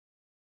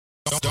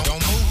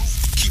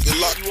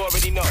you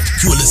already know.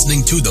 You're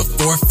listening to the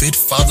Forfeit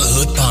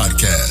Fatherhood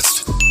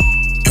Podcast.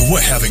 And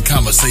we're having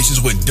conversations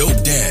with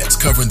dope dads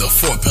covering the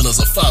 4 pillars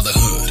of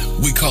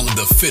fatherhood. We call it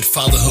the Fit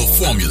Fatherhood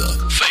Formula.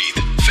 Faith,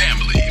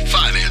 family,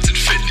 finance, and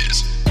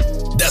fitness.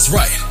 That's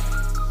right.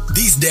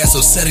 These dads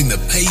are setting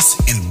the pace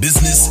in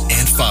business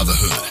and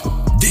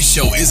fatherhood. This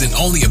show isn't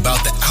only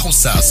about the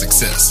outside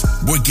success.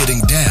 We're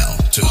getting down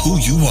to who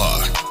you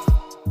are.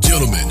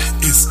 Gentlemen,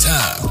 it's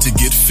time to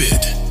get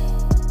fit.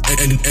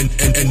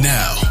 And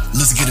now,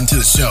 let's get into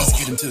the show.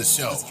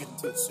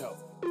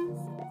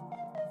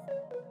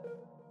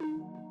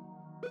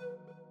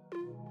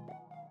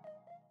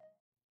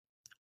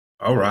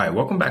 All right.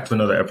 Welcome back to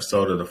another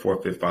episode of the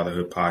Forfeit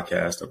Fatherhood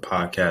Podcast, a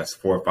podcast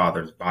for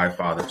fathers by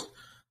fathers,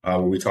 where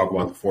we talk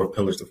about the 4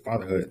 pillars of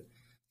fatherhood.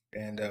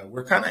 And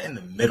we're kind of in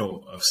the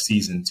middle of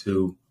season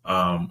 2,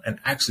 and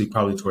actually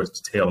probably towards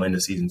the tail end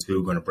of season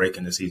 2, going to break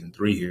into season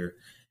 3 here.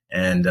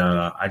 And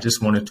I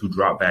just wanted to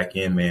drop back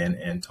in, man,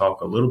 and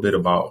talk a little bit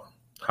about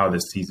how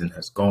this season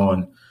has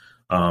gone,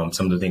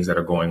 some of the things that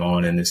are going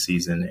on in this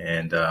season,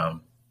 and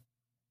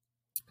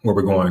where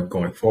we're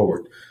going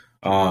forward.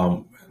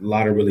 A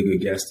lot of really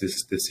good guests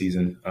this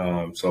season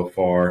so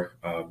far.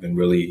 Been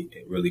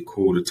really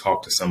cool to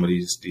talk to some of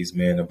these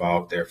men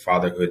about their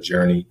fatherhood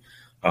journey,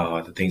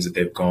 the things that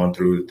they've gone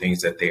through, the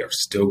things that they are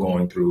still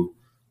going through,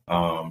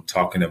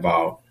 talking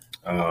about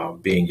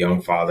being young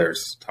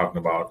fathers, talking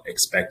about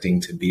expecting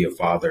to be a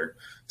father,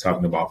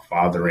 talking about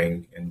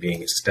fathering and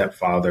being a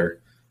stepfather.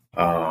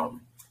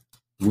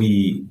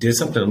 We did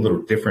something a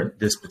little different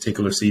this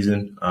particular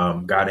season,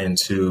 got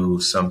into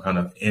some kind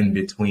of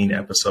in-between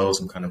episodes,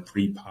 some kind of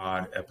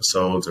pre-pod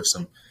episodes or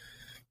some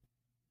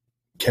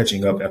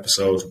catching up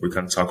episodes. We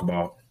kind of talk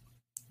about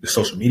the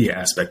social media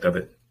aspect of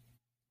it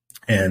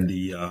and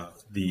the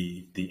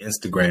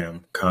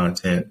Instagram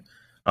content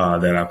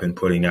that I've been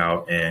putting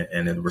out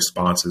and the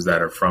responses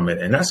that are from it.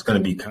 And that's going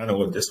to be kind of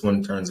what this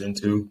one turns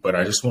into. But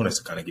I just wanted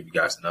to kind of give you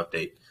guys an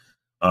update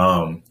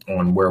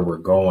on where we're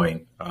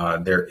going.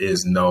 There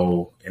is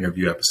no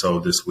interview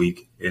episode this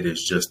week. It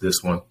is just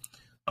this one.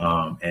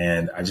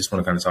 And I just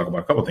want to kind of talk about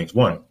a couple of things.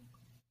 One,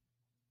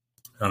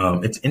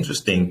 it's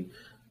interesting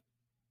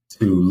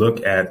to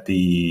look at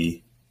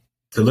the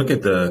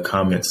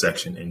comment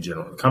section in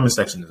general. The comment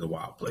section is a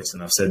wild place.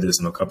 And I've said this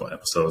in a couple of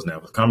episodes now,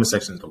 but the comment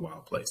section is a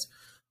wild place.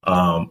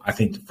 I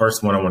think the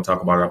first one I want to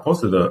talk about, I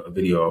posted a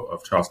video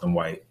of Charleston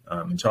White,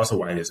 and Charleston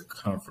White is a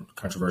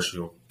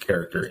controversial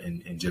character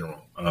in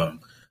general.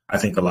 I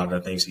think a lot of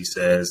the things he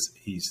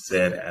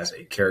said as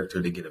a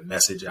character to get a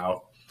message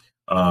out,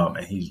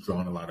 and he's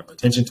drawn a lot of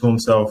attention to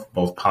himself,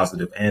 both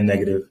positive and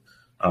negative,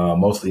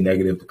 mostly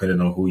negative,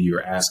 depending on who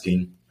you're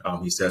asking.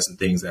 He says some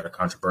things that are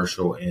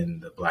controversial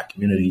in the Black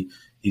community.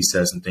 He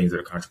says some things that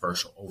are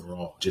controversial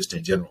overall, just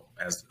in general,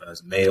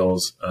 as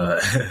males.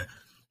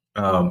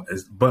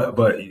 But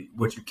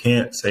what you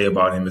can't say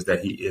about him is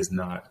that he is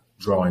not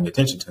drawing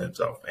attention to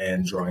himself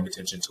and drawing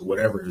attention to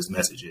whatever his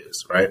message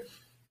is, right?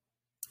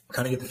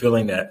 Kind of get the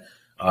feeling that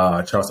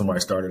Charleston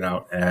White started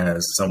out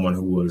as someone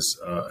who was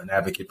an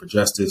advocate for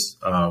justice,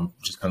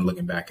 just kind of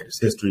looking back at his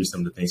history,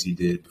 some of the things he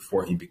did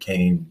before he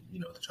became,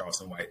 the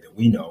Charleston White that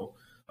we know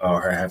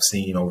or have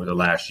seen over the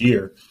last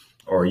year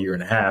or a year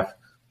and a half.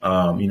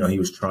 He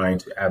was trying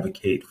to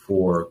advocate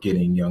for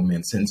getting young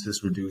men's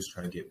sentences reduced,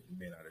 trying to get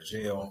men out of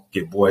jail,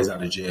 get boys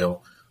out of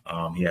jail.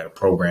 He had a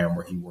program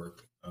where he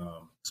worked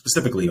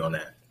specifically on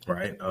that,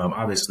 right?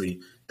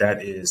 Obviously,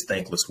 that is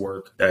thankless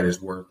work. That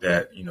is work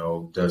that,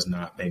 does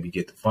not maybe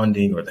get the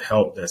funding or the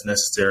help that's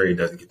necessary. It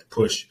doesn't get the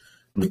push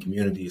from the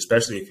community,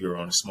 especially if you're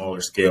on a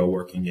smaller scale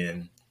working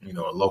in, a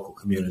local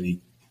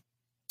community,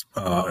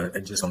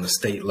 and just on the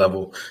state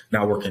level,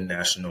 not working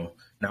national,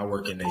 not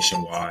working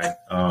nationwide.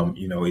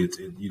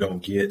 You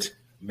don't get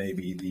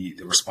maybe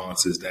the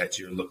responses that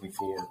you're looking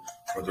for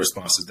or the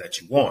responses that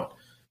you want.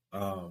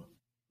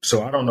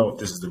 So I don't know if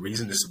this is the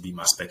reason. This would be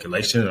my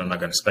speculation. I'm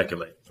not going to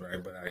speculate,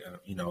 right? But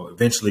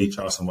eventually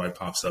Charleston White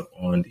pops up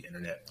on the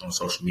internet, on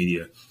social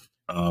media,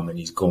 and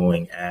he's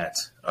going at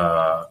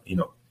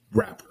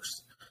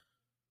rappers.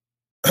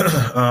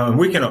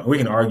 We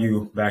can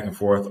argue back and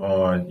forth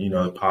on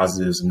the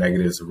positives and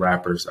negatives of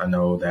rappers. I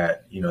know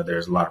that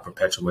there's a lot of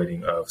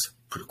perpetuating of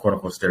quote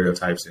unquote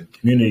stereotypes in the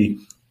community,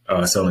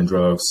 selling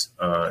drugs.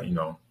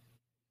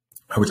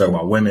 We're talking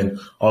about women,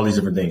 all these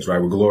different things,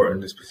 right?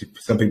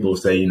 Some people will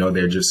say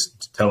they're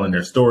just telling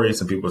their story.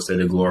 Some people say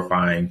they're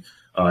glorifying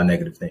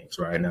negative things,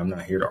 right? And I'm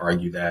not here to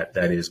argue that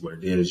is what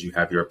it is. You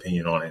have your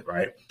opinion on it,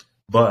 right?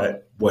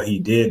 But what he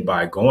did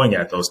by going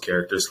at those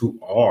characters who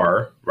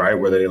are, right,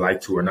 whether they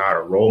like to or not,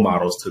 are role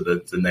models to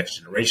the next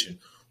generation,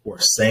 who are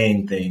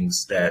saying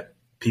things that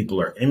people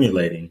are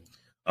emulating,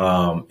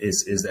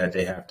 is that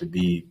they have to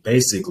be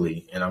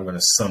basically, and I'm going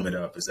to sum it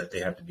up, is that they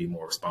have to be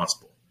more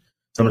responsible.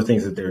 Some of the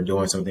things that they're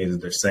doing, some of the things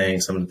that they're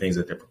saying, some of the things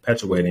that they're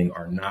perpetuating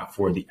are not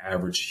for the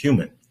average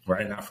human,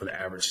 right? Not for the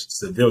average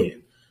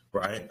civilian,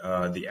 right?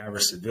 The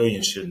average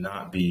civilian should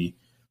not be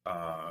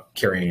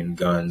carrying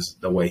guns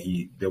the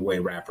way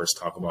rappers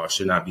talk about,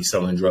 should not be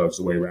selling drugs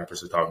the way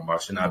rappers are talking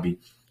about, should not be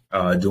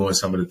doing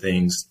some of the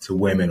things to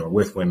women or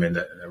with women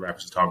that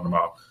rappers are talking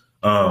about,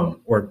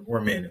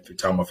 or men if you're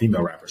talking about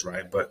female rappers,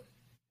 right? But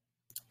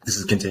this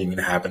is continuing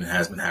to happen. It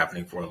has been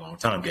happening for a long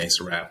time.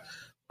 Gangster rap,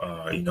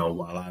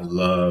 while I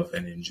love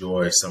and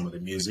enjoy some of the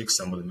music,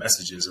 some of the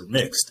messages are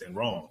mixed and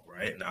wrong,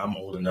 right? And I'm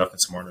old enough and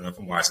smart enough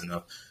and wise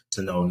enough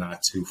to know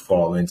not to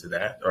fall into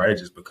that, right?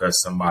 Just because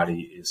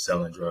somebody is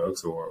selling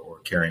drugs or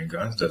carrying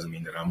guns doesn't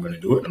mean that I'm going to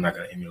do it. I'm not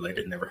going to emulate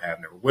it, never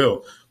have, never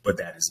will. But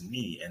that is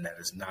me, and that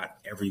is not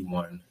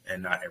everyone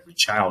and not every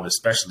child,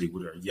 especially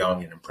when they're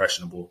young and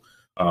impressionable,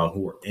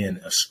 who are in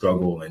a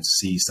struggle and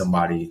see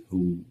somebody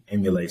who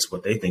emulates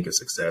what they think is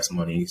success,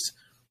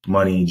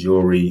 money,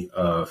 jewelry,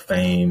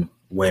 fame,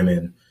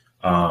 women.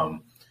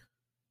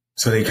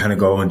 So they kind of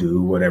go and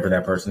do whatever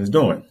that person is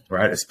doing,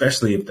 right?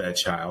 Especially if that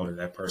child or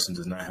that person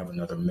does not have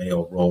another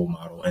male role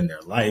model in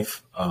their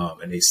life,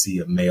 and they see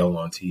a male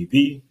on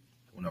TV,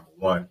 number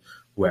one,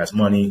 who has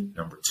money,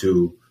 number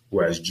two, who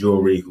has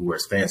jewelry, who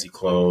wears fancy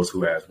clothes,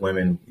 who has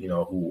women,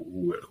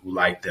 who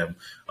like them.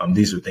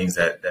 These are things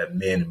that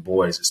men and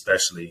boys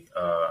especially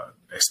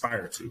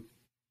aspire to.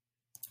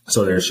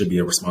 So there should be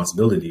a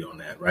responsibility on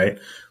that, right?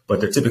 But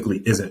there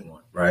typically isn't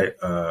one, right?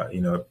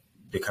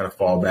 They kind of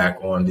fall back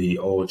on the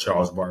old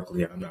Charles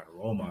Barkley, I'm not a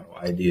role model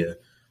idea.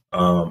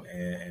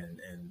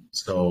 And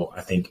so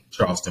I think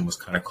Charleston was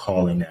kind of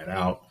calling that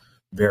out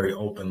very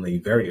openly,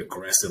 very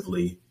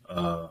aggressively,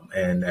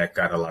 and that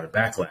got a lot of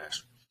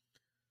backlash.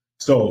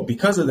 So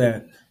because of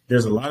that,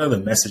 there's a lot of the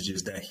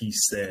messages that he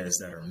says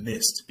that are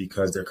missed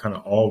because they're kind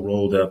of all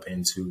rolled up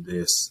into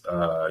this,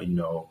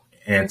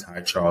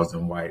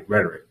 anti-Charleston White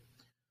rhetoric.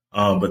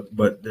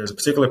 But there's a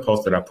particular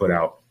post that I put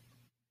out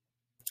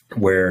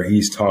where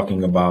he's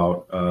talking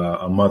about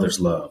a mother's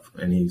love.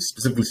 And he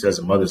specifically says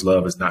a mother's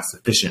love is not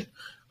sufficient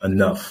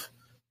enough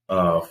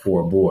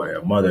for a boy.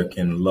 A mother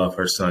can love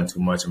her son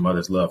too much. A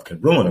mother's love can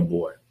ruin a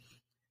boy.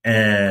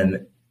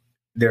 And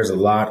there's a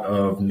lot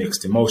of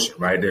mixed emotion,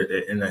 right?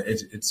 And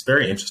it's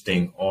very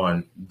interesting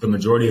on the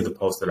majority of the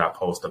posts that I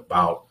post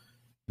about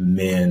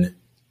men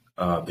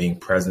being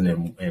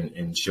present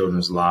in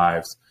children's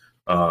lives.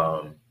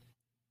 The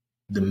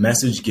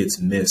message gets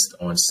missed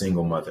on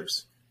single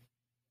mothers.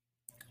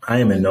 I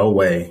am in no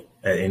way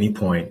at any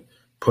point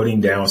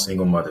putting down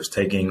single mothers,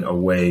 taking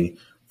away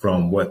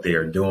from what they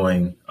are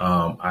doing.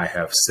 I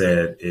have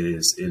said it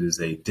is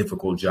a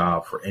difficult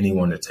job for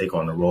anyone to take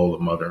on the role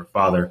of mother and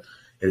father.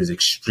 It is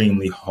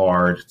extremely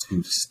hard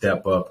to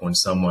step up when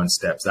someone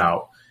steps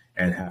out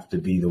and have to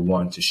be the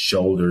one to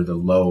shoulder the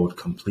load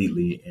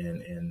completely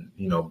and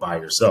by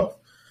yourself.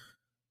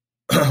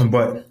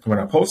 But when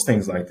I post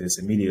things like this,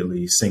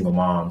 immediately single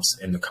moms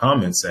in the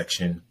comment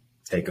section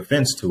take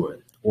offense to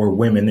it. Or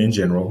women in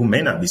general who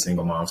may not be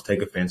single moms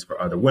take offense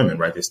for other women,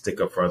 right? They stick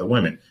up for other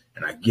women,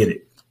 and I get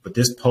it. But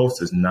this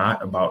post is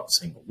not about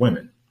single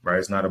women, right?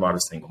 It's not about a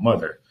single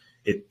mother.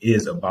 It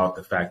is about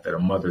the fact that a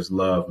mother's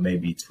love may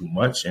be too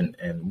much, and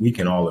we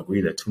can all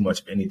agree that too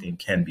much of anything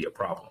can be a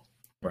problem,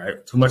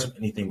 right? Too much of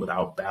anything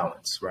without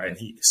balance, right? And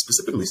he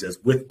specifically says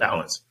with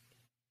balance.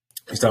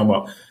 He's talking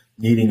about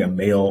needing a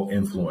male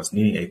influence,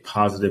 needing a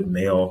positive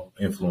male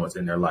influence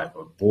in their life.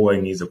 A boy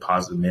needs a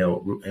positive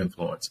male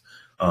influence.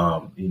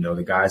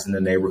 The guys in the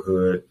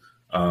neighborhood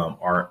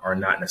are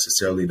not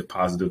necessarily the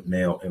positive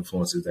male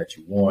influences that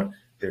you want.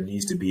 There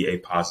needs to be a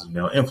positive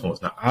male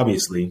influence. Now,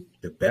 obviously,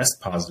 the best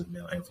positive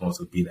male influence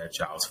would be that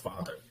child's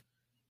father,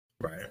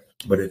 right?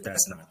 But if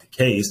that's not the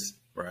case,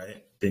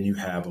 right, then you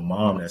have a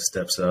mom that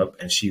steps up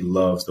and she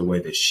loves the way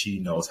that she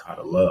knows how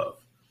to love.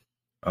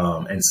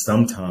 And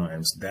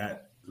sometimes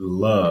that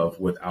love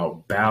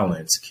without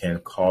balance can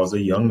cause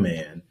a young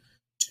man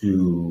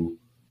to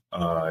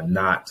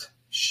not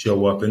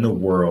show up in the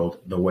world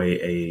the way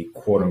a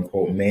quote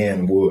unquote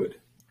man would,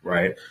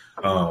 right?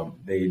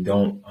 They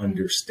don't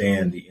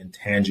understand the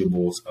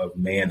intangibles of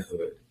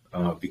manhood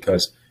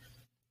because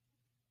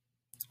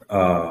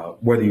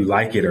whether you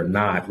like it or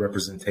not,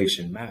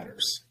 representation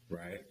matters,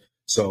 right?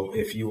 So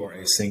if you are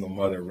a single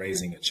mother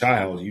raising a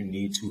child, you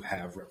need to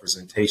have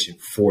representation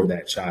for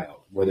that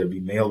child, whether it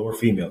be male or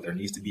female. There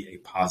needs to be a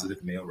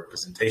positive male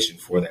representation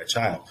for that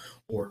child,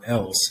 or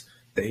else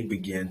they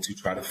begin to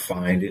try to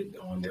find it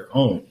on their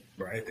own,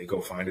 right? They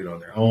go find it on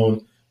their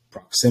own.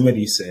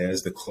 Proximity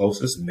says the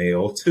closest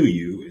male to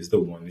you is the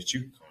one that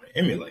you're going to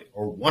emulate,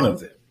 or one of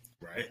them,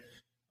 right?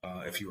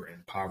 If you are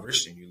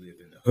impoverished and you live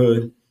in the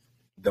hood,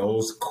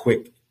 those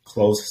quick,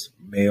 close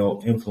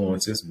male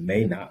influences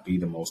may not be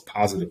the most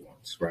positive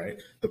ones, right?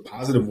 The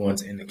positive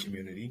ones in the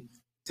community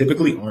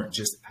typically aren't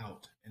just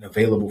out and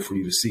available for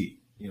you to see.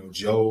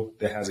 Joe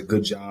that has a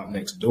good job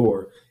next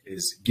door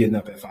is getting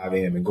up at 5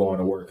 a.m. and going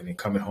to work and then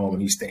coming home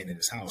and he's staying in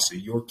his house. So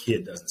your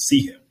kid doesn't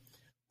see him.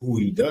 Who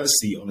he does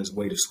see on his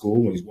way to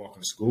school, when he's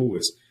walking to school,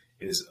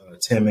 is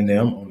Tim and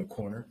them on the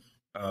corner,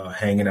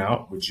 hanging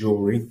out with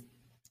jewelry.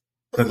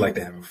 Look like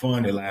they're having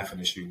fun. They're laughing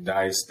and shooting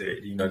dice. They're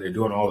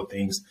doing all the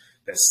things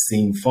that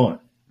seem fun,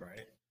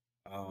 right?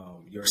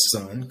 Your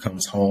son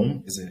comes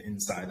home, is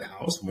inside the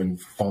house when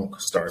funk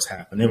starts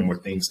happening, when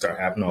things start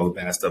happening, all the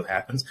bad stuff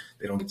happens.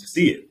 They don't get to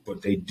see it,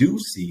 but they do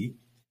see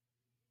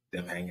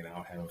them hanging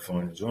out, having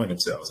fun, enjoying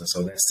themselves. And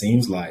so that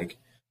seems like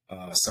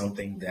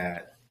something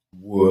that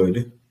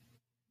would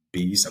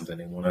be something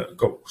they want to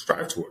go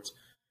strive towards.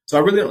 So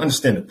I really don't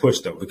understand the push,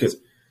 though, because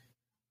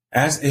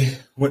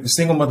when the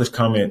single mothers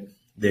comment,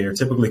 they're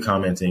typically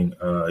commenting,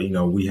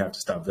 we have to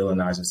stop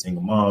villainizing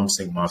single moms.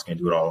 Single moms can't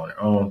do it all on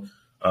their own.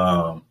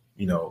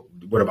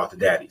 What about the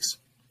daddies?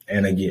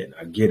 And again,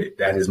 I get it.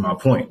 That is my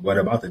point. What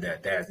about the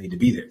dad? Dads need to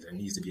be there. There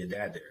needs to be a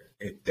dad there.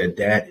 If the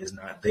dad is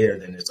not there,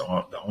 then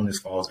the onus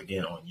falls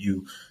again on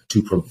you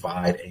to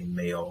provide a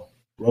male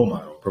role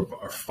model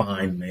or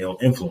find male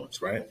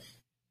influence, right?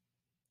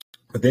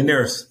 But then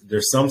there's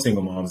some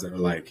single moms that are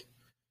like,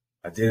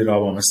 I did it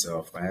all by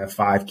myself. I have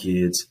 5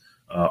 kids.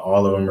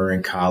 All of them are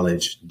in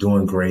college,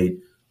 doing great.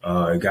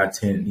 Got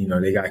 10,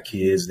 they got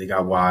kids, they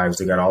got wives,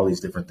 they got all these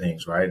different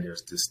things, right?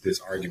 There's this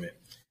argument.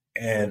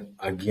 And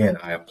again,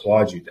 I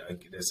applaud you.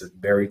 It's a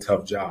very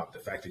tough job. The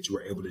fact that you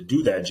were able to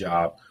do that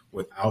job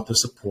without the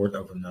support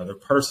of another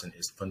person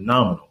is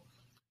phenomenal.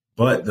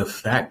 But the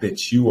fact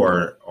that you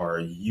are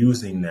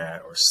using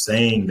that or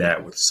saying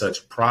that with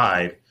such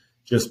pride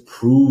just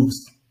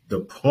proves the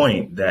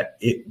point that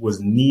it was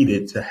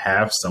needed to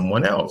have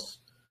someone else,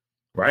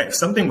 right? If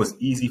something was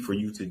easy for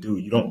you to do,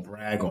 you don't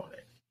brag on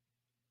it,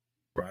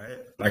 right?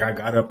 Like I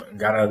got up and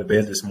got out of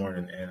bed this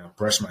morning and I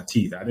brushed my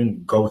teeth. I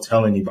didn't go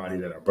tell anybody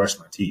that I brushed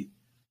my teeth,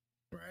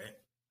 right?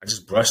 I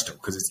just brushed them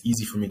because it's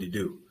easy for me to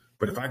do.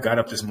 But if I got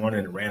up this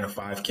morning and ran a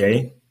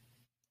 5K,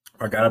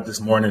 if I got up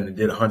this morning and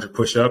did 100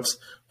 push-ups,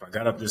 if I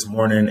got up this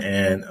morning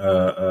and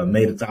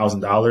made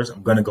 $1,000,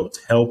 I'm going to go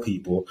tell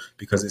people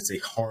because it's a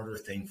harder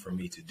thing for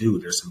me to do.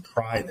 There's some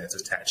pride that's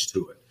attached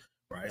to it,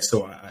 right?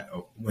 So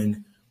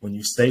when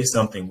you say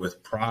something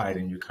with pride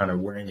and you're kind of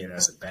wearing it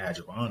as a badge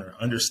of honor,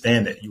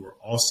 understand that you are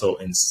also,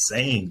 in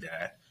saying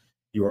that,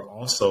 you are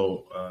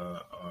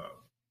also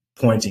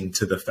pointing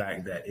to the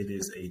fact that it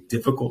is a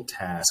difficult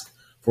task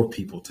for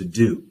people to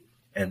do.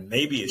 And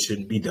maybe it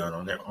shouldn't be done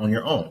on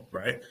your own,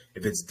 right?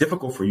 If it's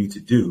difficult for you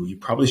to do, you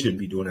probably shouldn't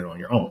be doing it on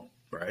your own,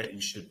 right?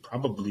 You should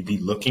probably be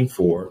looking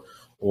for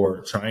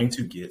or trying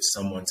to get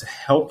someone to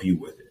help you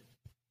with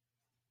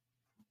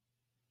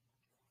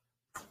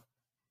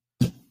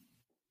it.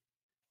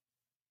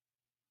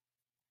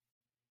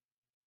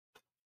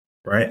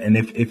 Right. And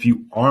if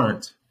you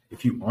aren't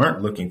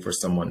looking for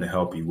someone to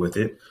help you with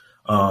it,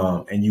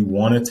 and you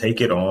want to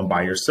take it on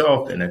by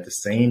yourself, then at the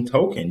same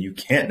token, you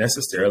can't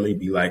necessarily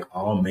be like,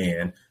 oh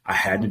man, I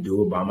had to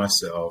do it by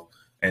myself,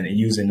 and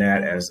using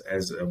that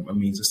as a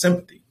means of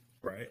sympathy,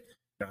 right?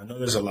 Now, I know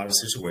there's a lot of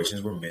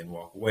situations where men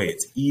walk away.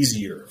 It's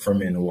easier for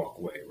men to walk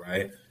away,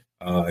 right?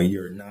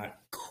 You're not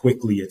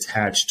quickly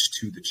attached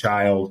to the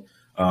child.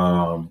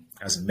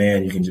 As a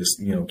man, you can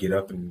just, get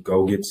up and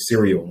go get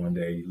cereal one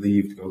day,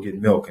 leave to go get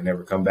milk and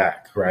never come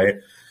back, right?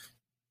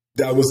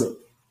 That was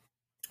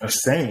a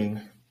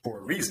saying for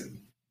a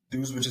reason.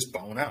 Dudes would just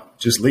bone out,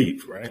 just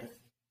leave, right?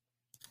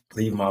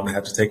 Leave mom to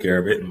have to take care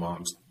of it, and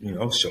mom's,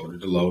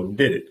 shouldered the load and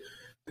did it.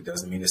 It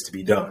doesn't mean it's to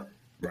be done,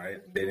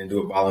 right? They didn't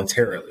do it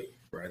voluntarily,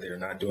 right? They're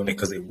not doing it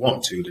because they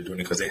want to. They're doing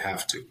it because they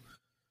have to.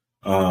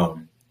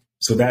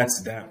 So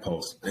that's that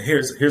post.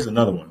 Here's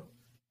another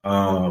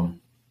one.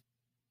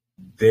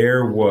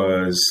 There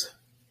was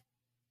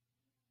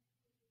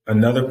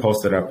another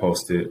post that I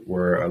posted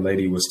where a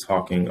lady was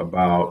talking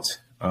about,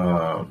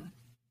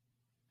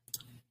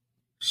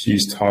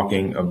 she's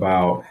talking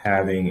about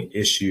having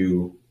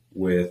issue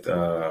with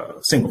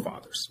single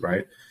fathers,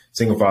 right?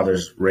 Single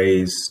fathers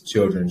raise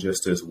children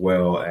just as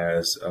well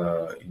as,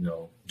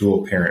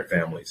 dual parent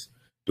families.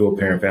 Dual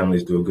parent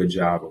families do a good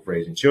job of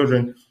raising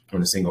children.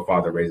 When a single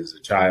father raises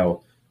a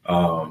child,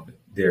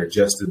 they're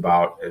just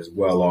about as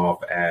well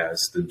off as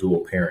the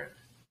dual parent.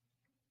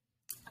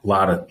 A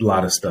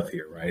lot of stuff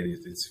here, right?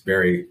 It's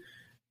very,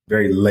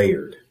 very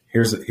layered.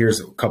 Here's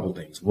a couple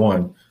things.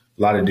 One,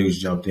 a lot of dudes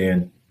jumped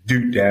in.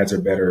 Dads are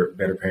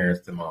better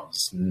parents than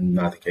moms.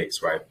 Not the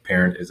case, right?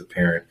 Parent is a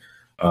parent,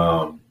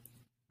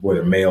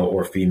 whether male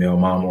or female,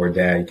 mom or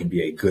dad. You can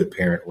be a good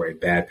parent or a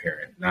bad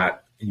parent,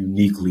 not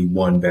uniquely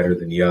one better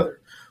than the other.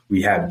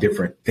 We have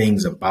different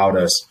things about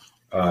us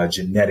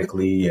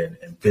genetically and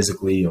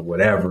physically and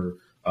whatever,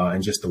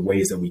 and just the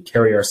ways that we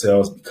carry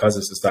ourselves because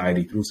of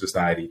society, through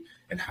society,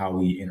 and how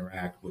we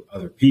interact with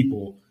other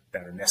people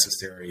that are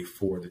necessary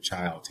for the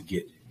child to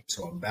get.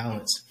 So a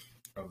balance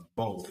of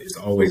both is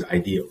always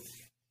ideal.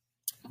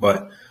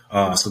 But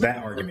so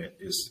that argument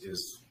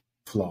is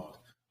flawed.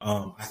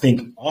 I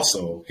think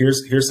also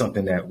here's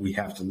something that we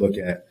have to look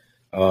at,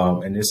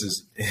 and this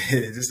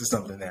is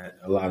something that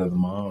a lot of the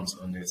moms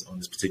on this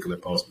particular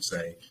post would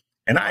say,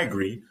 and I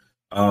agree.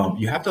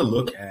 You have to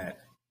look at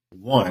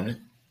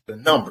the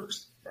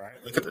numbers,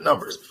 right? Look at the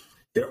numbers.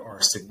 There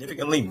are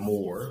significantly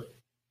more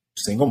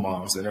single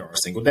moms than there are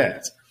single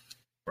dads,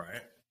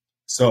 right?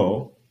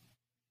 So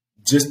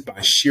just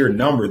by sheer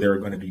number, there are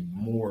going to be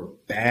more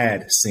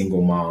bad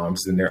single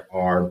moms than there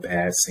are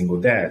bad single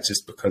dads,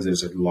 just because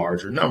there's a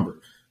larger number.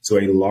 So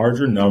a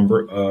larger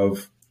number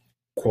of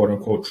quote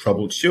unquote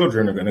troubled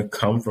children are going to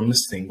come from the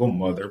single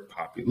mother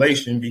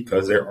population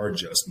because there are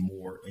just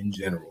more in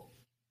general,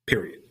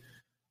 period.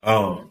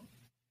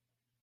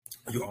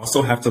 You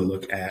also have to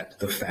look at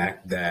the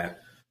fact that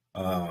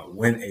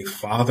when a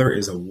father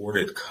is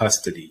awarded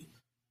custody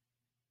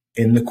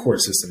in the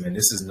court system, and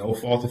this is no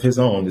fault of his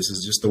own, this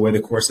is just the way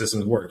the court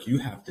systems work, you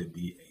have to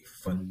be a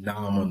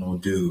phenomenal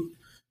dude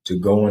to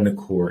go into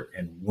court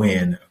and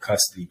win a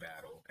custody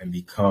battle and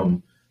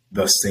become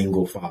the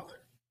single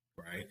father,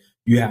 right?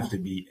 You have to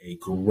be a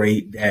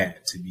great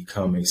dad to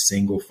become a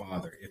single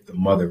father if the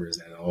mother is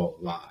at all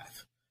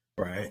alive,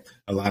 right?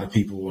 A lot of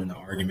people in the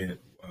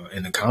argument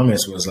in the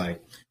comments was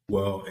like,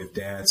 well, if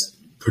dads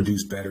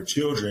produce better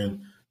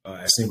children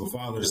as single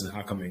fathers, then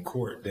how come in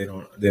court they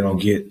don't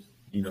get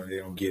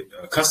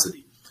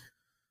custody?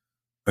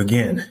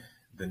 Again,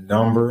 the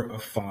number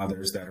of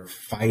fathers that are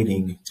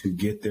fighting to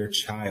get their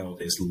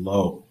child is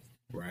low,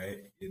 right?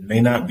 It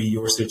may not be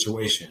your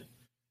situation,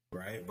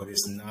 right? But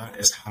it's not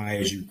as high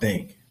as you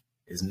think.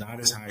 It's not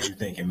as high as you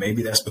think. And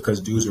maybe that's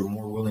because dudes are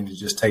more willing to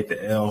just take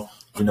the L,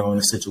 in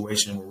a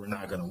situation where we're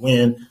not going to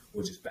win.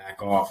 We'll just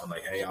back off and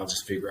like, hey, I'll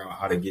just figure out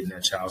how to get in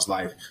that child's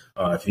life.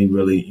 If he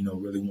really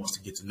wants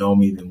to get to know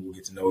me, then we'll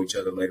get to know each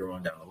other later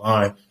on down the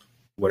line,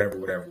 whatever,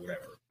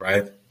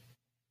 right?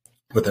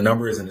 But the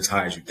number isn't as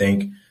high as you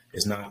think.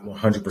 It's not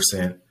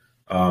 100%.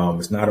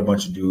 It's not a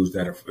bunch of dudes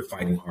that are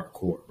fighting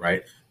hardcore,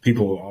 right?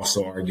 People are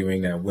also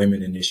arguing that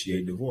women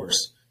initiate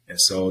divorce. And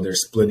so they're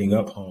splitting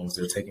up homes.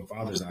 They're taking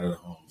fathers out of the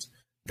homes.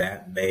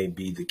 That may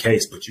be the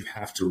case, but you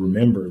have to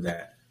remember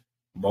that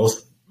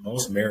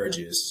most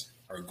marriages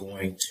are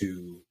going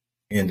to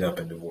end up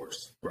in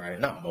divorce, right?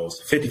 Not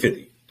most,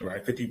 50-50,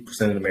 right? 50%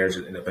 of the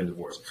marriages end up in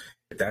divorce.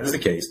 If that is the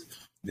case,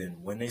 then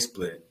when they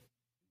split,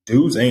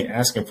 dudes ain't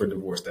asking for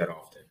divorce that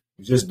often.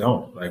 We just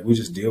don't. Like, we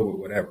just deal with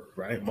whatever,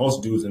 right?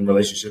 Most dudes in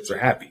relationships are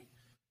happy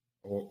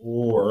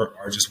or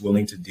are just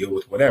willing to deal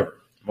with whatever.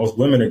 Most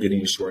women are getting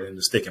the short end of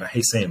the stick. And I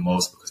hate saying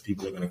most because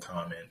people are going to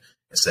comment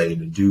and say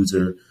the dudes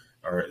are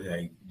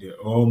like,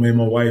 oh, man,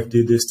 my wife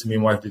did this to me.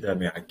 My wife did that.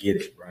 Man, I get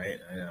it, right?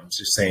 And I'm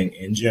just saying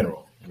in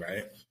general,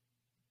 right?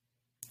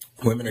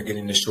 Women are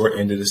getting the short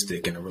end of the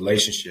stick in a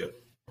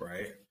relationship,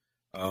 right?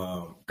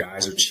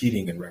 Guys are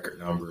cheating in record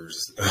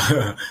numbers.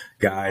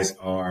 Guys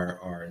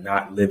are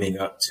not living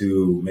up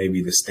to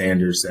maybe the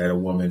standards that a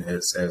woman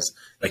says,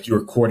 like you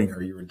were courting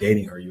her, you were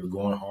dating her, you were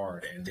going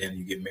hard, and then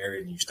you get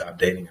married and you stop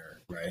dating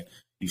her, right?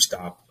 You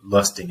stop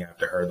lusting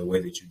after her the way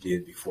that you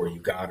did before you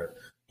got her.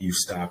 You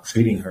stop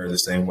treating her the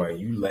same way.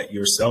 You let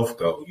yourself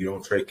go. You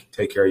don't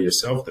take care of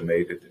yourself the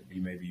way that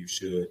maybe you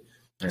should.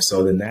 And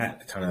so then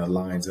that kind of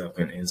lines up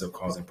and ends up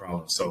causing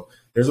problems. So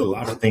there's a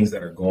lot of things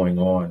that are going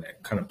on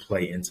that kind of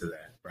play into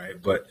that,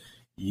 right? But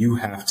you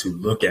have to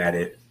look at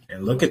it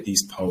and look at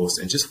these posts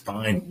and just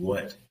find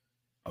what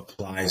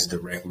applies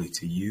directly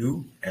to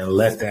you and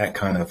let that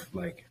kind of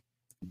like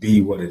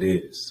be what it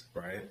is,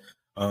 right?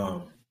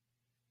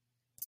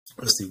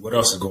 Let's see, what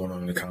else is going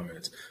on in the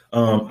comments?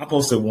 I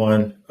posted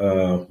one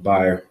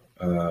by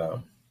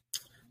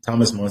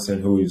Thomas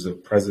Munson, who is a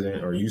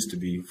president or used to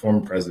be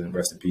former president,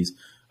 rest in peace,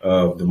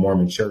 of the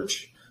Mormon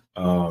Church,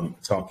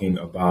 talking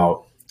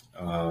about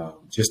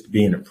just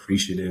being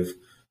appreciative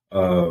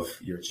of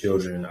your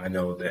children. I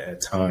know that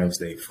at times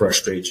they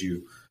frustrate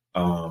you.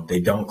 They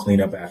don't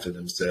clean up after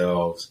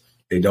themselves.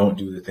 They don't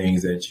do the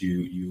things that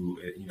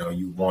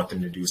you want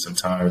them to do.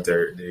 Sometimes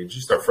they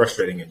just are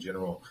frustrating in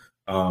general.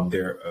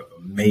 They're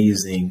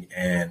amazing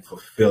and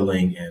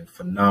fulfilling and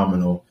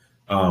phenomenal.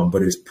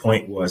 But his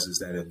point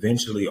is that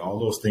eventually all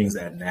those things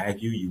that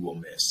nag you will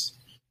miss.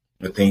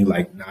 The thing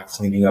like not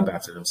cleaning up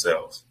after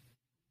themselves.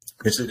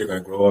 Eventually they're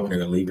going to grow up and they're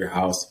going to leave your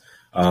house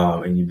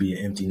and you'll be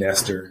an empty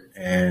nester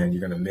and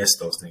you're going to miss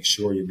those things.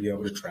 Sure, you'll be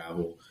able to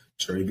travel.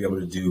 Sure, you'll be able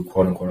to do,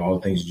 quote unquote, all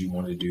the things that you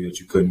wanted to do that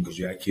you couldn't because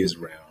you had kids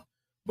around.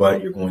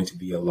 But you're going to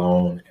be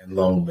alone and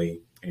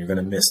lonely and you're going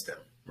to miss them,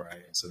 right?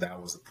 And so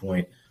that was the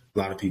point. A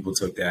lot of people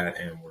took that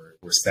and were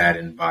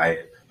saddened by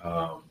it.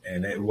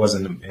 And it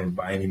wasn't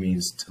by any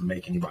means to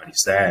make anybody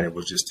sad. It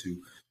was just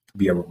to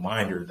be a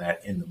reminder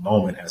that in the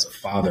moment as a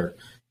father,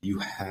 you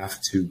have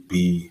to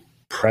be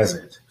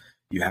present.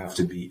 You have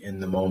to be in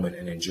the moment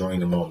and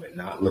enjoying the moment,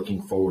 not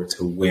looking forward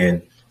to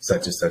when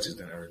such and such is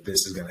going to, or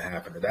this is going to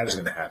happen, or that is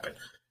going to happen.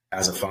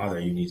 As a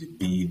father, you need to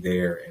be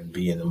there and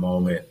be in the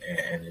moment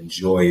and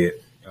enjoy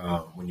it.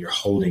 When you're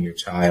holding your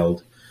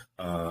child,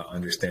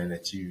 understand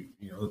that you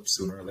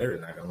sooner or later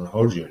they're not going to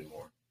hold you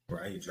anymore,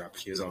 right? You drop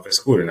kids off at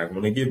school, they're not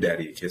going to give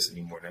daddy a kiss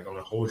anymore. They're not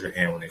going to hold your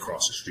hand when they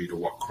cross the street or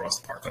walk across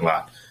the parking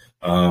lot.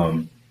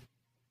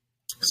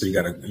 So you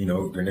got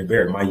to, grin and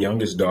bear it. My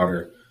youngest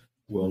daughter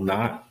will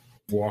not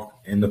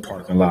walk in the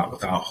parking lot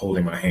without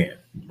holding my hand,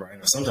 right?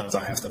 Now, sometimes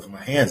I have stuff in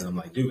my hands and I'm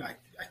like, dude, I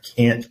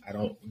can't, I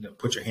don't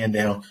put your hand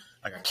down.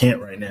 Like I can't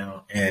right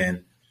now.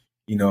 And,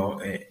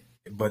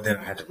 but then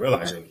I had to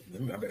realize I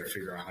better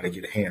figure out how to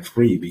get a hand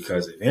free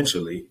because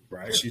eventually,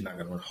 right, she's not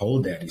going to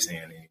hold daddy's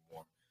hand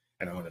anymore.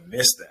 And I'm going to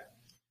miss that.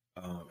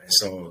 And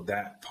so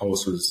that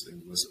post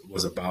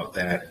was about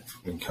that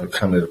and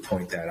kind of to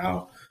point that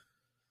out.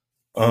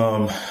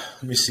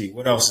 Let me see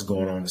what else is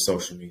going on in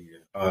social media.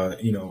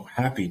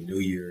 Happy New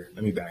Year.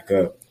 Let me back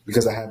up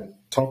because I haven't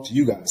talk to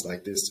you guys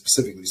like this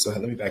specifically. So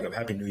let me back up.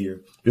 Happy New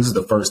Year. This is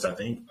the first, I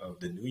think, of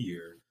the New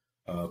Year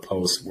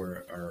post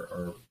where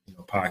or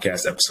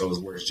podcast episodes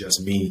where it's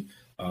just me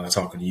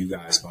talking to you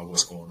guys about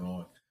what's going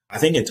on. I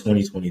think in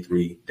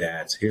 2023,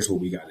 dads, here's what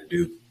we got to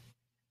do.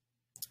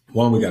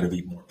 One, we got to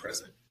be more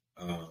present.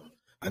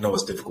 I know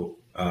it's difficult.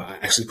 I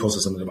actually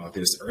posted something about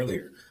this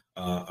earlier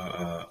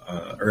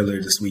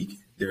this week.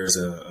 There's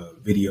a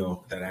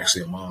video that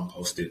actually a mom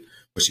posted,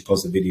 but she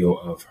posted a video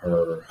of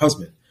her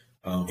husband.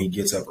 He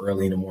gets up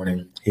early in the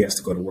morning. He has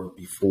to go to work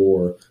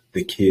before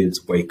the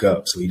kids wake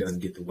up. So he doesn't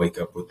get to wake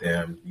up with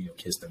them,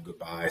 kiss them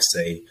goodbye,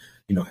 say,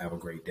 have a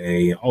great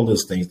day. All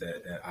those things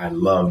that I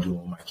love doing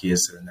with my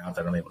kids. And now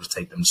that I'm able to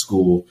take them to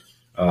school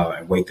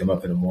and wake them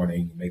up in the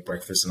morning, make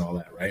breakfast and all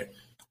that, right?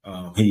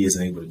 He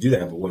isn't able to do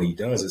that. But what he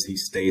does is he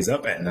stays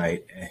up at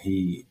night and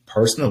he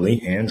personally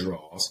hand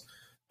draws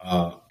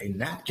a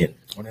napkin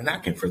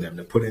for them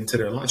to put into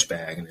their lunch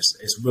bag. And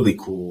it's really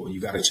cool. You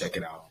got to check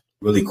it out.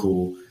 Really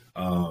cool.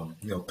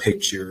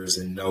 Pictures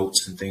and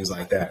notes and things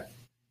like that.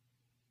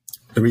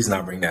 The reason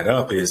I bring that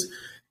up is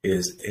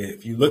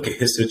if you look at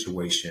his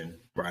situation,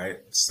 right?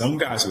 Some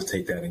guys would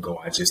take that and go,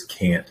 I just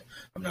can't.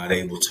 I'm not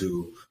able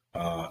to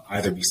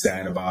either be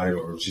sad about it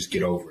or just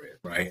get over it,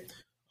 right?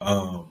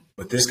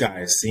 But this guy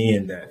is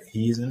seeing that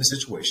he's in a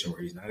situation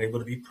where he's not able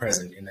to be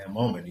present in that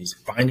moment. He's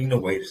finding a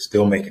way to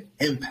still make an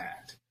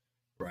impact,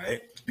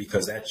 right?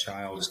 Because that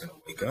child is going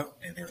to wake up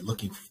and they're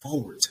looking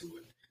forward to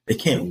it. They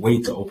can't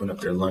wait to open up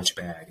their lunch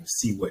bag and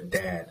see what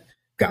dad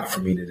got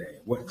for me today.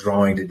 What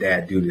drawing did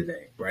dad do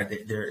today, right?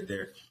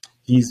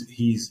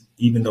 He's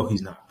even though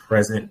he's not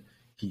present,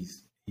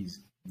 he's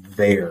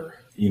there.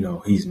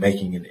 He's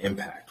making an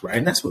impact, right?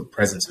 And that's what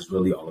presence is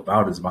really all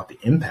about. Is about the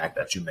impact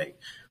that you make,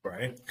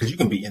 right? Because you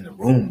can be in the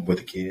room with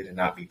a kid and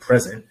not be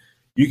present.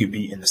 You can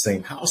be in the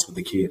same house with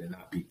a kid and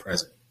not be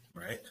present,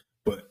 right?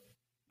 But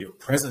your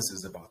presence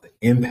is about the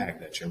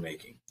impact that you're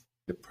making.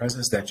 The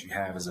presence that you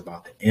have is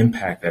about the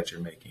impact that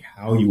you're making,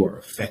 how you are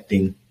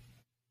affecting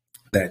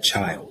that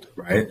child,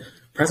 right?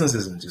 Presence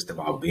isn't just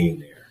about being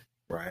there,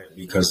 right?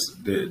 Because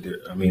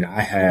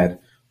I had,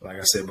 like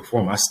I said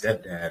before, my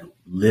stepdad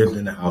lived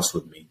in the house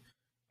with me.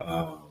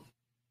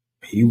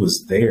 He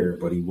was there,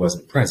 but he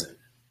wasn't present,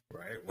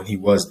 right? When he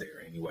was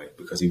there anyway,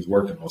 because he was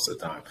working most of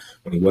the time.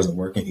 When he wasn't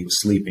working, he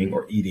was sleeping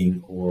or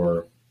eating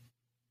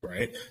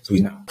right? So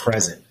he's not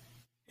present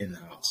in the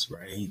house,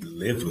 right? He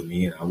lived with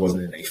me and I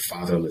wasn't in a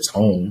fatherless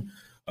home,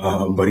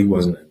 but he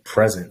wasn't a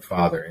present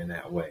father in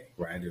that way,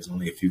 right? There's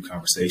only a few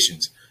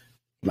conversations,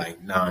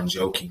 like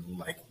non-joking,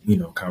 like,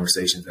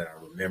 conversations that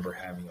I remember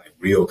having, like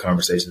real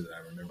conversations that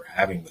I remember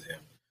having with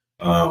him.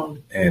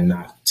 And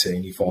not to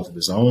any fault of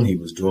his own, he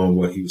was doing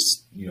what he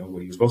was,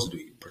 what he was supposed to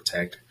do.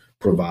 Protect,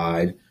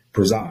 provide,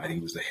 preside. He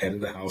was the head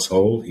of the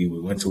household. He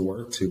went to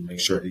work to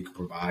make sure he could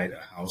provide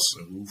a house,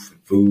 a roof,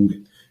 and food,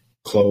 and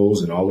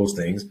clothes, and all those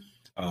things.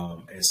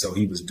 And so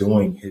he was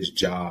doing his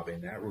job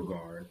in that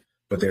regard,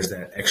 but there's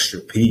that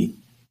extra P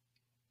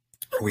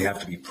where we have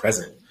to be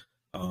present.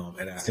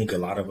 And I think a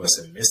lot of us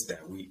have missed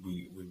that.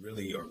 We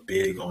really are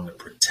big on the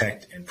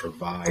protect and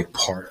provide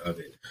part of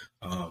it.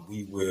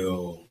 We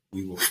will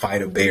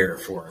fight a bear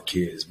for our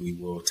kids. We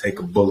will take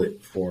a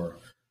bullet for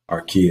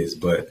our kids,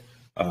 but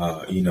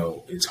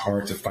it's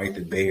hard to fight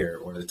the bear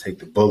or to take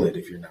the bullet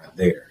if you're not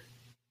there.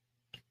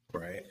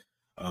 Right.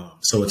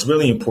 So it's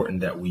really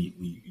important that we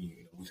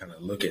kind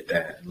of look at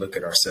that and look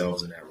at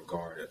ourselves in that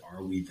regard.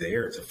 Are we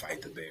there to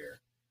fight the bear?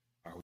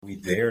 Are we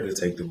there to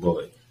take the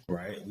bullet?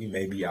 Right? We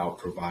may be out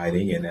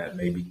providing, and that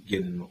may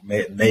get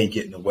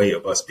in the way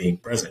of us being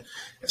present.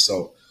 And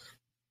so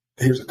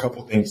here's a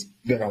couple things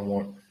that I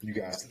want you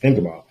guys to think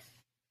about.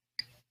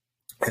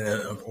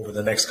 And over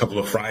the next couple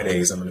of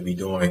Fridays, I'm going to be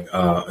doing,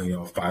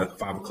 5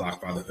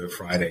 o'clock Fatherhood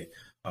Friday,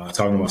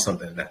 talking about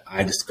something that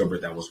I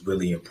discovered that was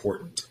really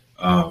important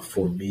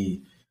for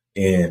me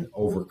in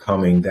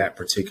overcoming that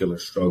particular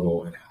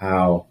struggle, and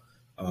how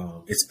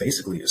it's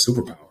basically a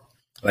superpower.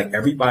 Like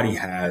everybody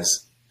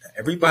has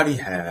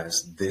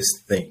this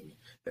thing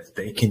that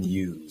they can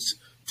use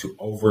to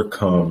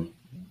overcome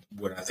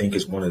what I think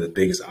is one of the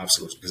biggest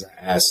obstacles. Because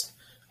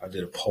I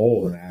did a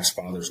poll and I asked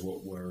fathers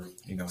what were,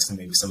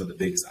 some of the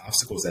biggest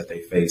obstacles that they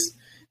face.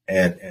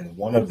 And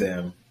one of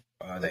them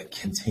that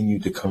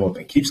continued to come up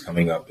and keeps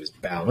coming up is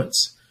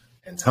balance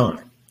and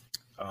time.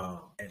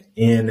 And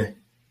in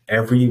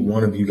every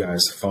one of you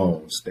guys'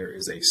 phones, there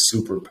is a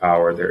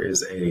superpower. There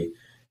is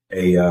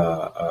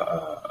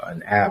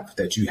an app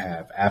that you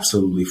have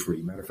absolutely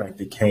free. Matter of fact,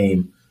 it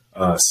came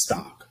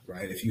stock,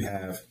 right? If you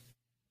have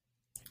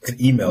an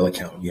email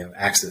account, you have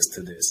access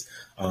to this,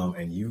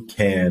 and you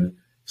can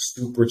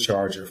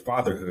supercharge your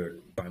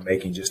fatherhood by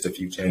making just a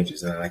few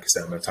changes. And like I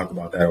said, I'm going to talk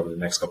about that over the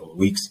next couple of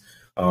weeks.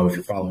 If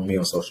you're following me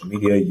on social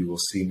media, you will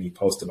see me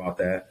post about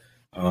that.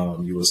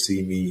 You will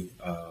see me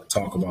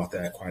talk about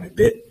that quite a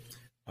bit.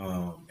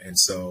 And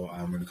so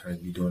I'm going to kind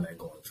of be doing that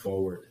going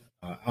forward.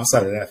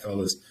 Outside of that,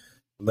 fellas,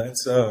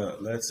 let's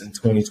in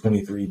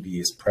 2023 be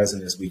as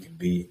present as we can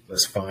be.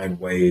 Let's find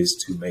ways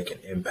to make an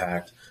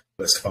impact.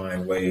 let's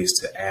find ways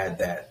to add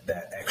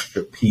that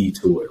extra P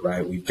to it,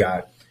 right? We've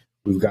got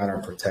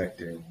our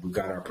protecting, we've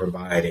got our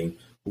providing,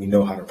 we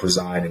know how to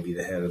preside and be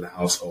the head of the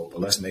household,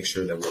 but let's make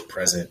sure that we're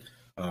present.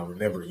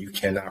 Remember, you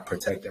cannot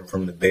protect them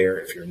from the bear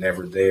if you're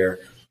never there.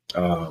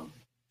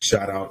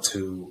 Shout out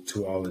to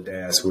all the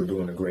dads who are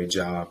doing a great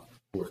job,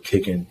 who are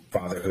kicking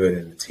fatherhood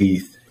in the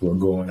teeth, who are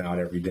going out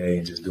every day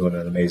and just doing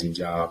an amazing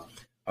job.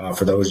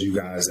 For those of you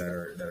guys that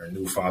are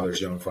new fathers,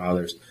 young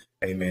fathers,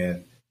 hey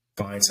man,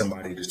 find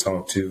somebody to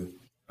talk to.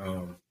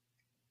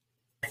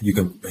 You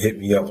can hit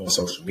me up on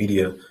social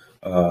media,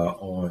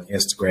 on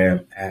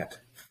Instagram at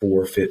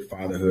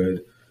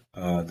 4FitFatherhood,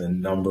 the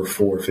number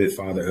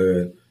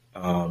 4FitFatherhood,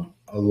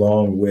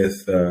 along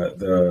with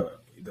the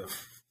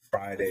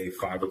Friday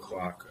 5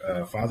 o'clock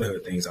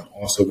fatherhood things. I'm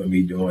also going to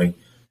be doing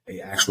a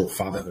actual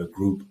fatherhood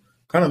group,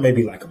 kind of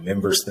maybe like a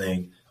members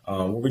thing,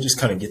 where we just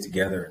kind of get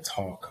together and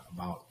talk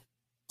about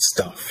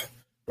stuff,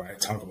 right?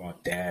 Talk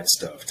about dad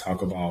stuff,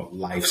 talk about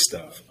life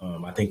stuff.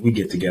 I think we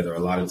get together a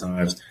lot of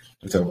times.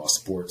 We talk about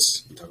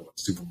sports, we talk about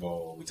the Super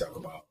Bowl, we talk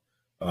about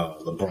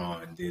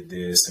LeBron did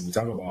this, and we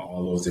talk about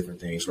all those different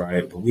things,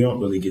 right? But we don't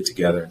really get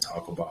together and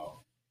talk about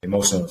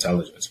emotional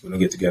intelligence. We don't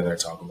get together and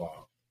talk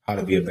about how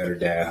to be a better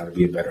dad, how to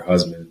be a better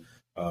husband,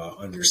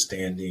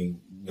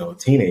 understanding, a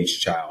teenage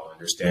child,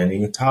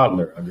 understanding a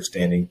toddler,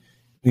 understanding,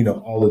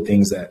 all the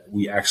things that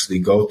we actually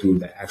go through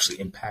that actually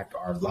impact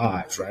our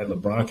lives, right?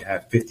 LeBron can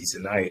have 50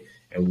 tonight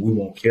and we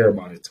won't care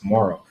about it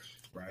tomorrow,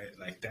 right?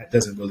 Like that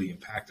doesn't really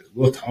impact us.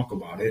 We'll talk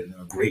about it in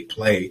a great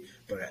play,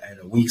 but in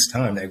a week's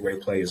time, that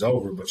great play is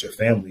over, but your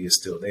family is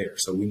still there.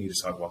 So we need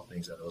to talk about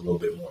things that are a little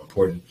bit more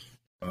important.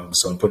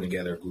 So I'm putting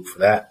together a group for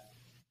that,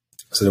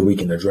 so that we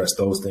can address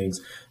those things,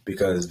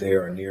 because they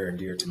are near and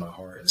dear to my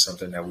heart and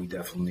something that we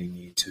definitely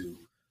need to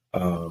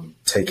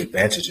take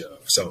advantage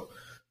of. So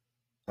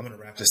I'm going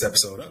to wrap this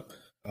episode up.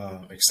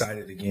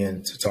 Excited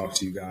again to talk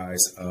to you guys.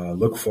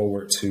 Look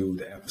forward to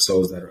the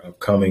episodes that are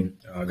upcoming.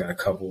 I got a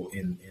couple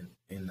in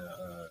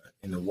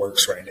the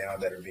works right now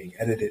that are being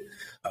edited.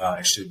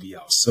 It should be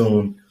out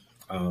soon.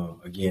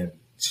 Again,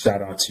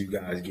 shout out to you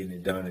guys getting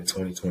it done in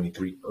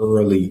 2023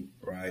 early,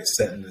 right?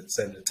 Setting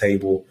the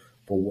table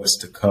for what's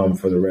to come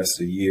for the rest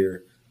of the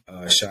year.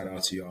 Shout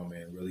out to y'all,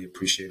 man. Really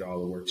appreciate all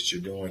the work that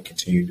you're doing.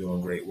 Continue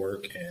doing great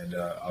work. And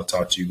I'll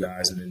talk to you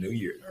guys in the new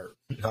year. Or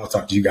I'll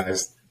talk to you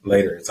guys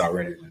later. It's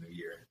already the new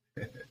year.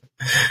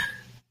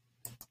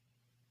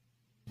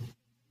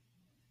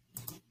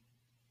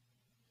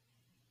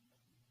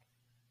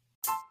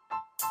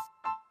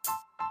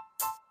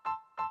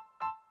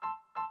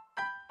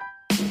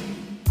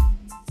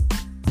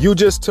 You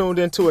just tuned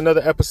into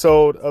another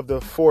episode of the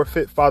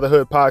 4Fit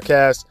Fatherhood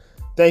podcast.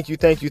 Thank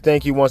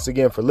you once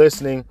again for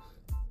listening.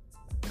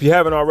 If you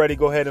haven't already,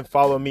 go ahead and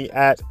follow me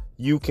at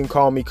You Can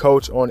Call Me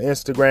Coach on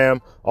Instagram.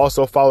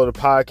 Also follow the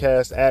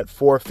podcast at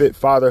 4Fit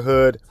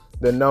Fatherhood,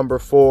 the number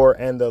 4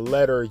 and the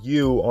letter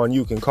U on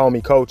You Can Call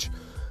Me Coach.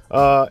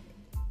 Go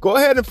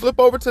ahead and flip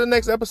over to the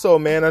next episode,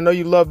 man. I know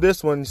you love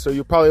this one, so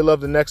you'll probably love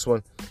the next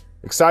one.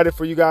 Excited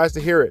for you guys to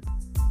hear it.